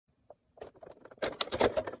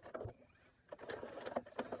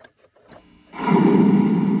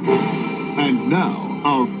now,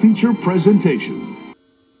 our feature presentation.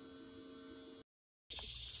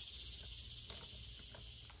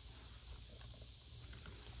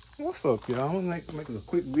 What's up, y'all? I'm gonna make a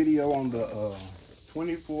quick video on the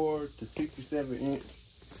 24 to 67 inch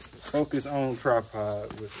focus on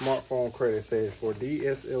tripod with smartphone credit. It says for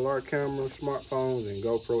DSLR cameras, smartphones, and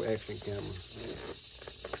GoPro action cameras.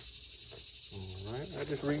 All right, I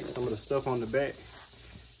just read some of the stuff on the back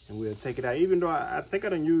and we'll take it out. Even though I think I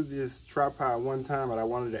done used this tripod one time, but I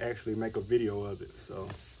wanted to actually make a video of it. So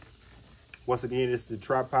once again, it's the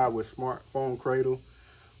tripod with smartphone cradle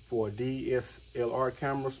for DSLR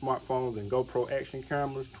cameras, smartphones, and GoPro action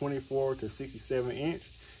cameras, 24 to 67 inch.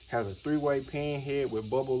 Has a 3-way pan head with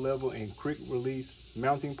bubble level and quick release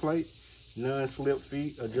mounting plate. Non-slip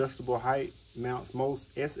feet, adjustable height, mounts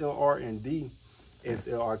most SLR and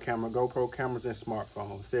DSLR camera, GoPro cameras, and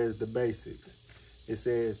smartphones. It says the basics. It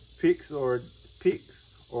says pics or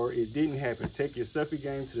it didn't happen. Take your selfie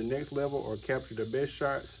game to the next level or capture the best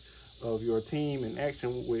shots of your team in action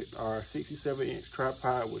with our 67-inch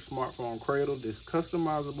tripod with smartphone cradle. This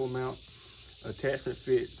customizable mount attachment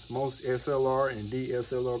fits most SLR and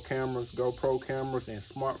DSLR cameras, GoPro cameras, and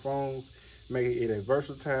smartphones, making it a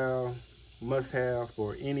versatile must-have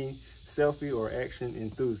for any selfie or action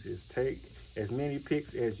enthusiast. Take as many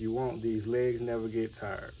pics as you want. These legs never get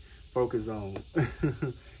tired. Focus on.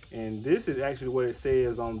 And this is actually what it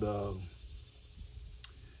says on the...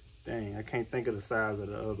 Dang, I can't think of the size of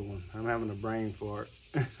the other one. I'm having a brain fart.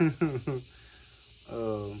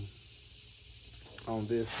 On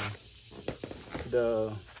this one.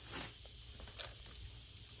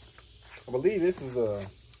 I believe this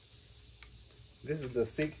is the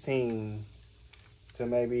 16 to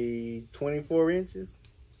maybe 24 inches.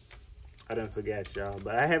 I done forgot, y'all,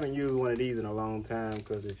 but I haven't used one of these in a long time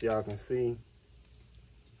because if y'all can see,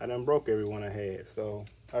 I done broke every one I had. So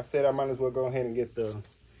I said I might as well go ahead and get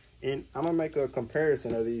and I'm gonna make a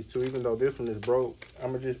comparison of these two. Even though this one is broke,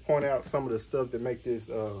 I'm gonna just point out some of the stuff that make this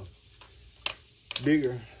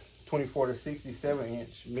bigger 24 to 67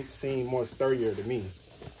 inch seem more sturdier to me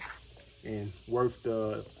and worth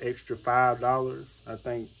the extra $5. I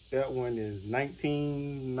think that one is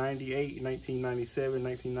 $19.98,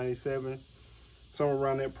 $19.97, somewhere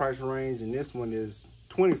around that price range, and this one is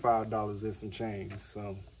 $25 and some change.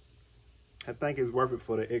 So I think it's worth it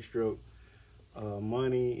for the extra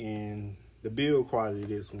money and the build quality of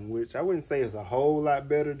this one, which I wouldn't say is a whole lot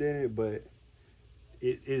better than it, but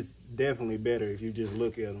it is definitely better if you just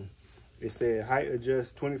look at them. It said height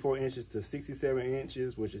adjust 24 inches to 67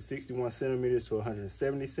 inches, which is 61 centimeters to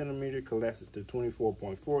 170 centimeters, collapses to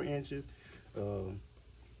 24.4 inches,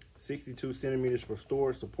 62 centimeters for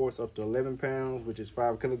storage, supports up to 11 pounds, which is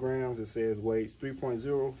 5 kilograms. It says weighs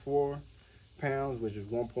 3.04 pounds, which is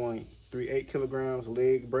 1.38 kilograms.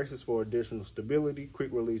 Leg braces for additional stability.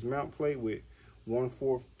 Quick release mount plate with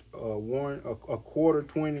 1/4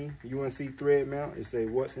 UNC thread mount. It says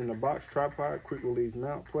what's in the box: tripod, quick release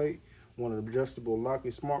mount plate, one adjustable locky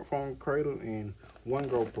smartphone cradle, and one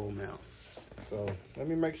GoPro mount. So let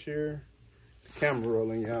me make sure the camera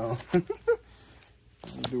rolling, y'all.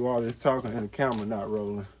 Do all this talking and the camera not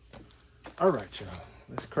rolling. All right, y'all.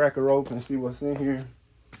 Let's crack her open and see what's in here.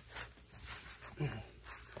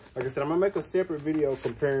 Like I said, I'm gonna make a separate video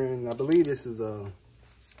comparing. I believe this is I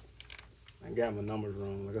got my numbers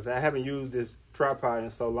wrong. Like I said, I haven't used this tripod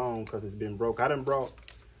in so long because it's been broke. I done brought,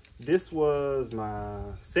 this was my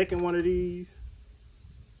second one of these.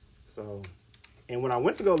 So, and when I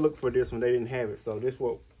went to go look for this one, they didn't have it. So this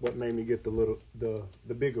what made me get the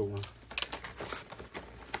bigger one.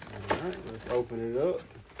 All right, let's open it up.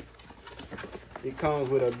 It comes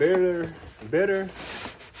with a better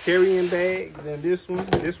carrying bag than this one.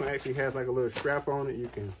 This one actually has like a little strap on it. You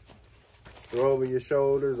can throw over your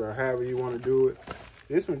shoulders or however you want to do it.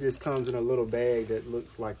 This one just comes in a little bag that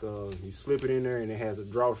looks like you slip it in there and it has a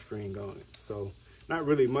drawstring on it. So not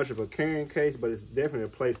really much of a carrying case, but it's definitely a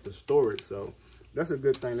place to store it. So that's a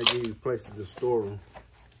good thing to give you places to store them.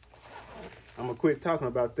 I'm gonna quit talking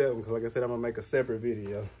about that one because like I said, I'm gonna make a separate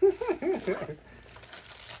video.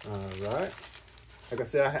 All right. Like I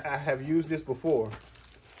said, I have used this before.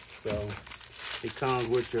 So it comes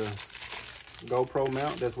with your GoPro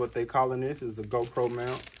mount. That's what they calling this, is the GoPro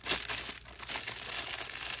mount,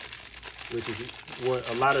 which is what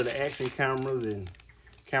a lot of the action cameras and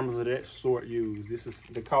cameras of that sort use.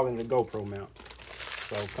 They're calling the GoPro mount.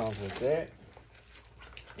 So it comes with that.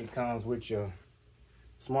 It comes with your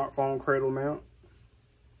smartphone cradle mount.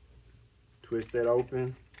 Twist that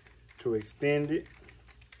open to extend it.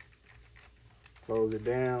 Close it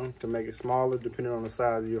down to make it smaller depending on the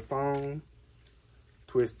size of your phone.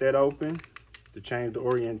 Twist that open to change the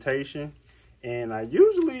orientation. And I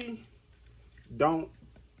usually don't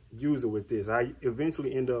use it with this. I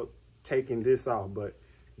eventually end up taking this off, but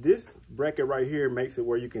this bracket right here makes it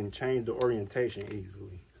where you can change the orientation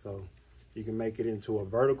easily. So you can make it into a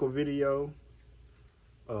vertical video,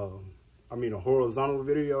 a horizontal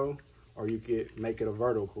video, or you could make it a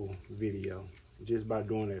vertical video just by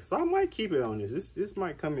doing that. So I might keep it on this. This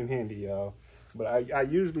might come in handy, y'all. But I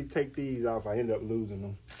usually take these off. I end up losing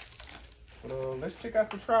them. But let's check out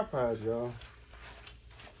the tripod, y'all.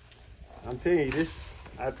 I'm telling you, this,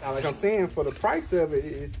 like I'm saying, for the price of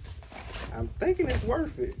it, I'm thinking it's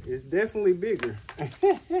worth it. It's definitely bigger.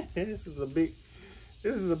 This is a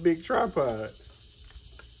big tripod.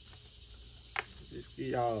 Just get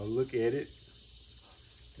y'all a look at it.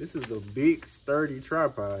 This is a big, sturdy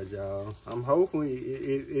tripod, y'all. I'm hopefully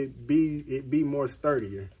it be more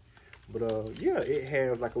sturdier. But yeah, it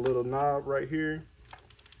has like a little knob right here,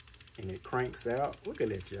 and it cranks out. Look at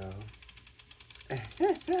that, y'all.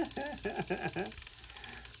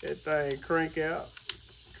 That thing crank out,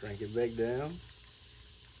 crank it back down.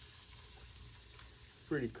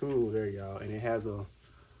 Pretty cool there, y'all. And it has a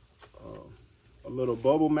little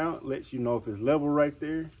bubble mount, lets you know if it's level right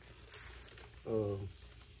there. We'll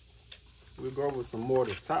go over some more of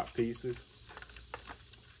the top pieces.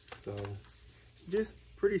 So it's just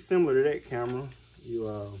pretty similar to that camera. You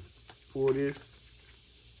pull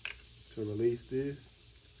this to release this,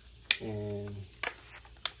 and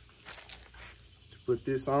to put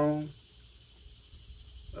this on,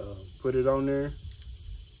 put it on there,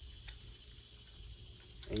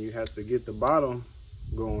 and you have to get the bottom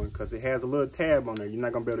going because it has a little tab on there. You're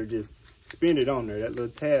not gonna be able to just spin it on there. That little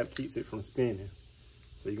tab keeps it from spinning.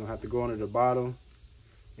 So you're gonna have to go under the bottom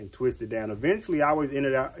and twist it down. Eventually, I always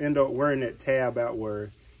end up wearing that tab out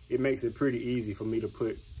where it makes it pretty easy for me to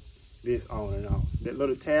put this on and off. That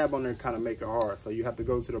little tab on there kind of make it hard. So you have to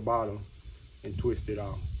go to the bottom and twist it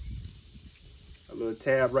off. A little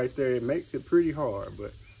tab right there, it makes it pretty hard.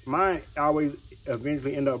 But mine always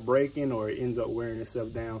eventually end up breaking, or it ends up wearing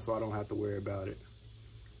itself down, so I don't have to worry about it.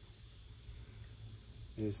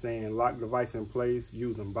 And it's saying lock device in place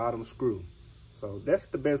using bottom screw. So that's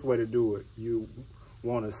the best way to do it. You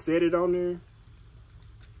want to set it on there,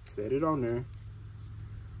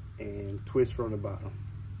 and twist from the bottom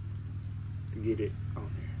to get it on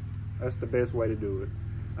there. That's the best way to do it.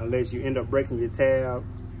 Unless you end up breaking your tab,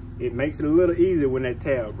 it makes it a little easier when that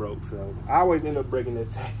tab broke. So I always end up breaking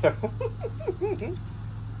that tab.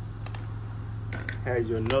 Has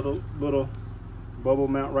your another little bubble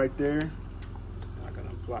mount right there. So I can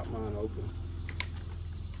plop mine open.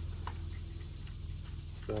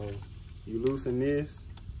 So you loosen this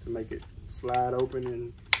to make it slide open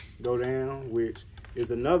and go down, which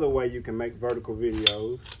is another way you can make vertical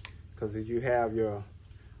videos. Because if you have your,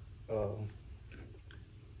 let's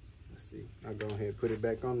see, I'll go ahead and put it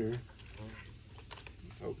back on there.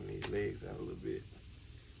 Open these legs out a little bit.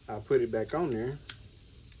 I'll put it back on there.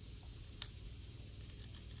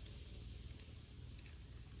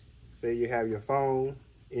 Say you have your phone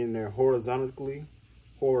in there horizontal,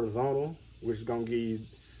 which is gonna give you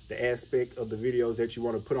the aspect of the videos that you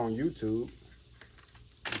want to put on YouTube.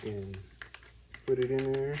 You can put it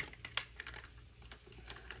in there.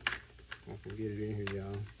 I can get it in here,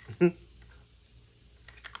 y'all.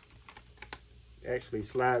 Actually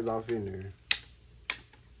slides off in there.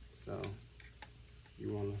 So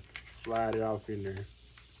you want to slide it off in there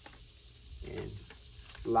and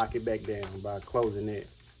lock it back down by closing it.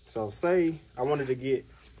 So say I wanted to get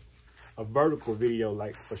a vertical video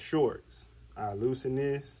like for shorts. I loosen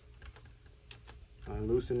this,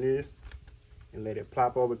 unloosen this, and let it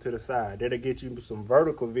plop over to the side. That'll get you some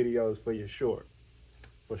vertical videos for your short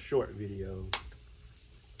videos.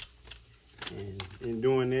 And in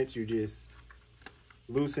doing that, you just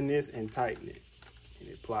loosen this and tighten it, and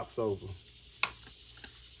it plops over.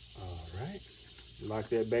 All right, lock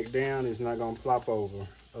that back down. It's not gonna plop over.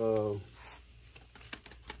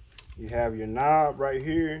 You have your knob right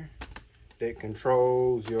here that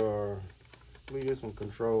controls your, I believe this one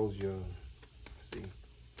controls your, let's see,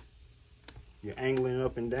 your angling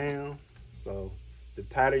up and down. So the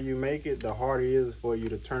tighter you make it, the harder it is for you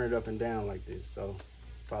to turn it up and down like this. So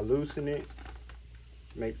if I loosen it,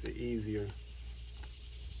 it makes it easier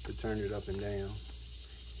to turn it up and down.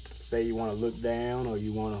 Say you want to look down or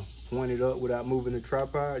you want to point it up without moving the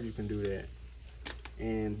tripod, you can do that.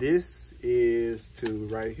 And this is to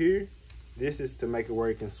right here. This is to make it where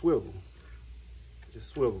it can swivel.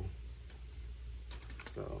 Just swivel.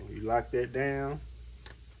 So you lock that down.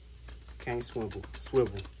 Can't swivel.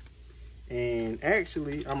 And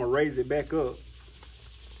actually, I'm gonna raise it back up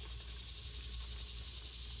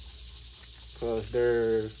because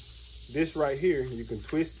there's this right here, you can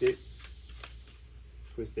twist it,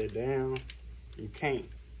 twist that down. You can't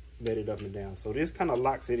let it up and down. So this kind of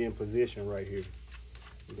locks it in position right here.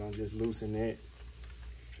 We're gonna just loosen that.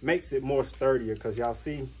 Makes it more sturdier, because y'all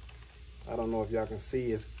see, I don't know if y'all can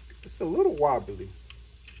see, it's a little wobbly.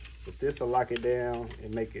 But this will lock it down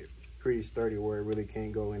and make it pretty sturdy where it really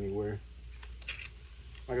can't go anywhere.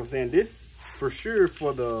 Like I'm saying, this for sure,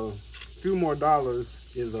 for the few more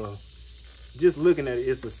dollars, is a, just looking at it,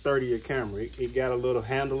 it's a sturdier camera. It got a little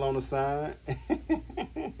handle on the side.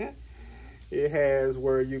 It has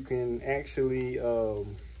where you can actually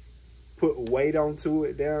put weight onto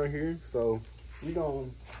it down here. So we're gonna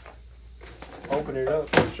open it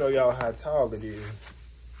up and show y'all how tall it is.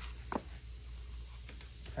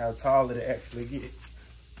 How tall it actually gets.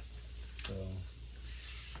 So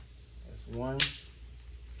that's one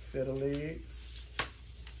set of legs.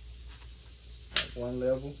 That's one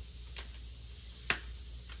level.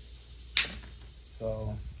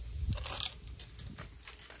 So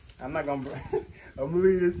I'm not gonna I'm gonna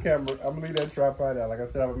leave this camera, I'm gonna leave that tripod out. Like I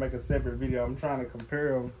said, I'm gonna make a separate video. I'm trying to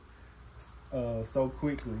compare them so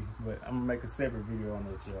quickly, but I'm gonna make a separate video on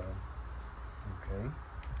that, y'all. Okay.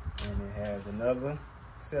 And it has another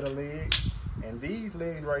set of legs, and these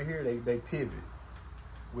legs right here, they pivot,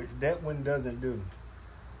 which that one doesn't do.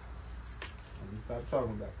 Let me stop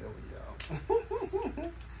talking about that with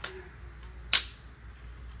y'all.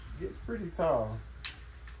 Gets pretty tall.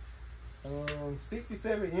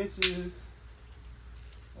 67 inches.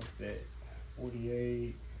 What's that?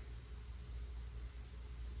 48,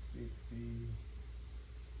 60,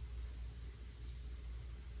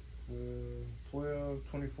 12,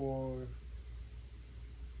 24,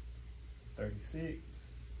 36,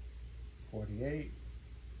 48,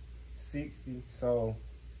 60. So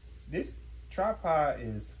this tripod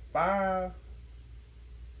is 5'7".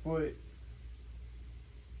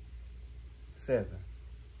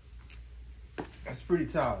 That's pretty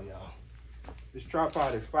tall, y'all. This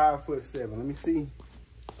tripod is 5'7". Let me see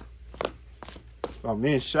if I'm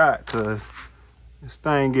in shot, cause this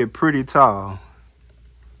thing get pretty tall.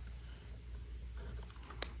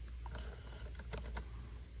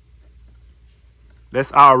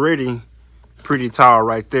 That's already pretty tall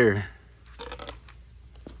right there.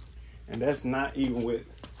 And that's not even with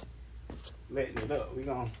letting it up. We're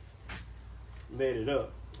gonna let it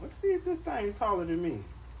up. Let's see if this thing taller than me.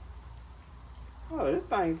 Oh, this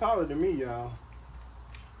thing taller than me, y'all.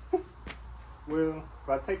 Well, if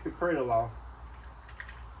I take the cradle off,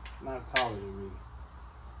 not taller than me.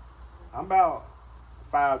 I'm about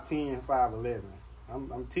 5'10", 5'11".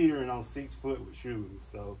 I'm teetering on 6 foot with shoes,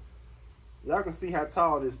 so y'all can see how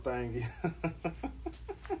tall this thing is.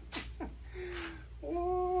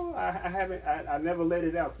 Oh, I never let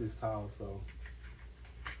it out this tall, so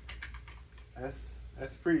that's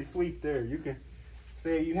pretty sweet there. You can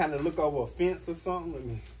say you had to look over a fence or something. Let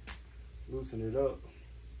me loosen it up.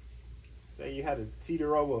 Say you had to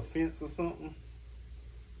teeter over a fence or something.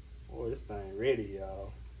 Boy, this thing ready,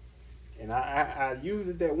 y'all. And I used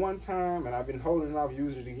it that one time, and I've been holding off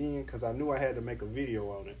using it again because I knew I had to make a video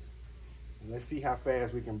on it. And let's see how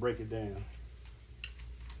fast we can break it down.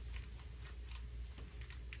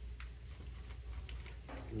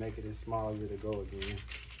 Make it as small as it'll go again.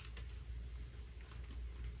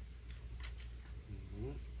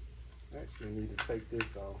 Actually, need to take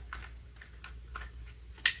this off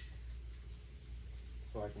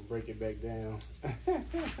so I can break it back down.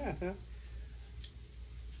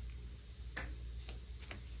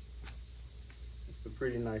 It's a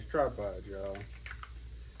pretty nice tripod, y'all.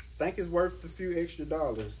 Think it's worth a few extra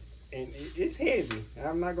dollars, and it's heavy.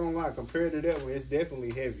 I'm not gonna lie, compared to that one, it's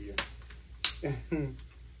definitely heavier.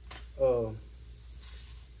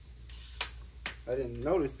 I didn't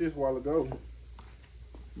notice this a while ago,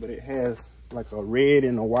 but it has like a red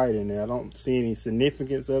and a white in there. I don't see any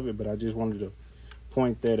significance of it, but I just wanted to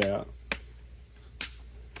point that out.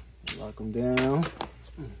 Lock them down.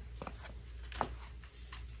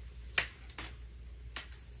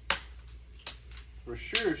 For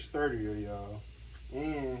sure sturdier, y'all.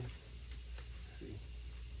 And let's see,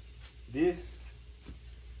 this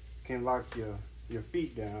can lock your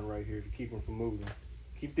feet down right here to keep them from moving.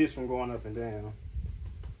 Keep this from going up and down.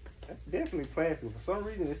 That's definitely plastic. For some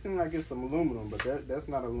reason, it seems like it's some aluminum, but that's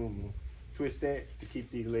not aluminum. Twist that to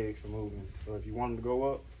keep these legs from moving. So if you want them to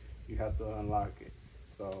go up, you have to unlock it.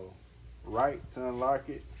 So right to unlock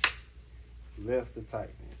it, left to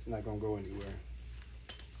tighten it. It's not gonna go anywhere.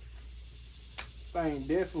 Thing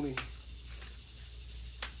definitely,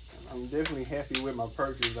 I'm definitely happy with my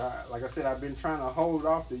purchase. Like I said, I've been trying to hold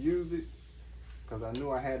off to use it because I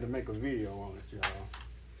knew I had to make a video on it, y'all.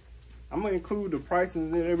 I'm gonna include the prices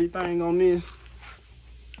and everything on this.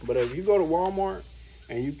 But if you go to Walmart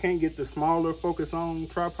and you can't get the smaller focus on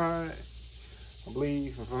tripod, I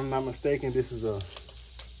believe, if I'm not mistaken, this is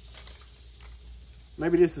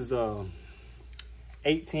maybe this is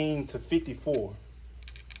 18 to 54.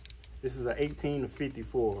 This is a 18 to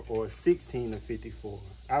 54 or 16 to 54.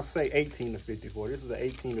 I'll say 18 to 54. This is an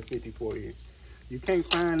 18 to 54 here. You can't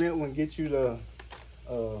find that one get you the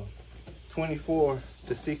 24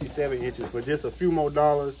 to 67 inches for just a few more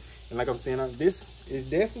dollars. And like I'm saying, this is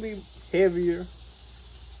definitely heavier,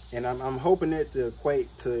 and I'm hoping that to equate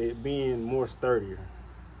to it being more sturdier.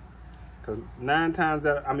 Cause 8 times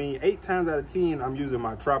out of 10, I'm using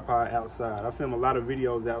my tripod outside. I film a lot of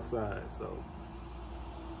videos outside, so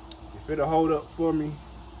if it'll hold up for me,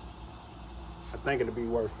 I think it'll be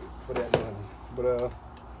worth it for that money. But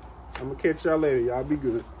I'm gonna catch y'all later. Y'all be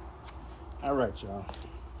good. All right, y'all.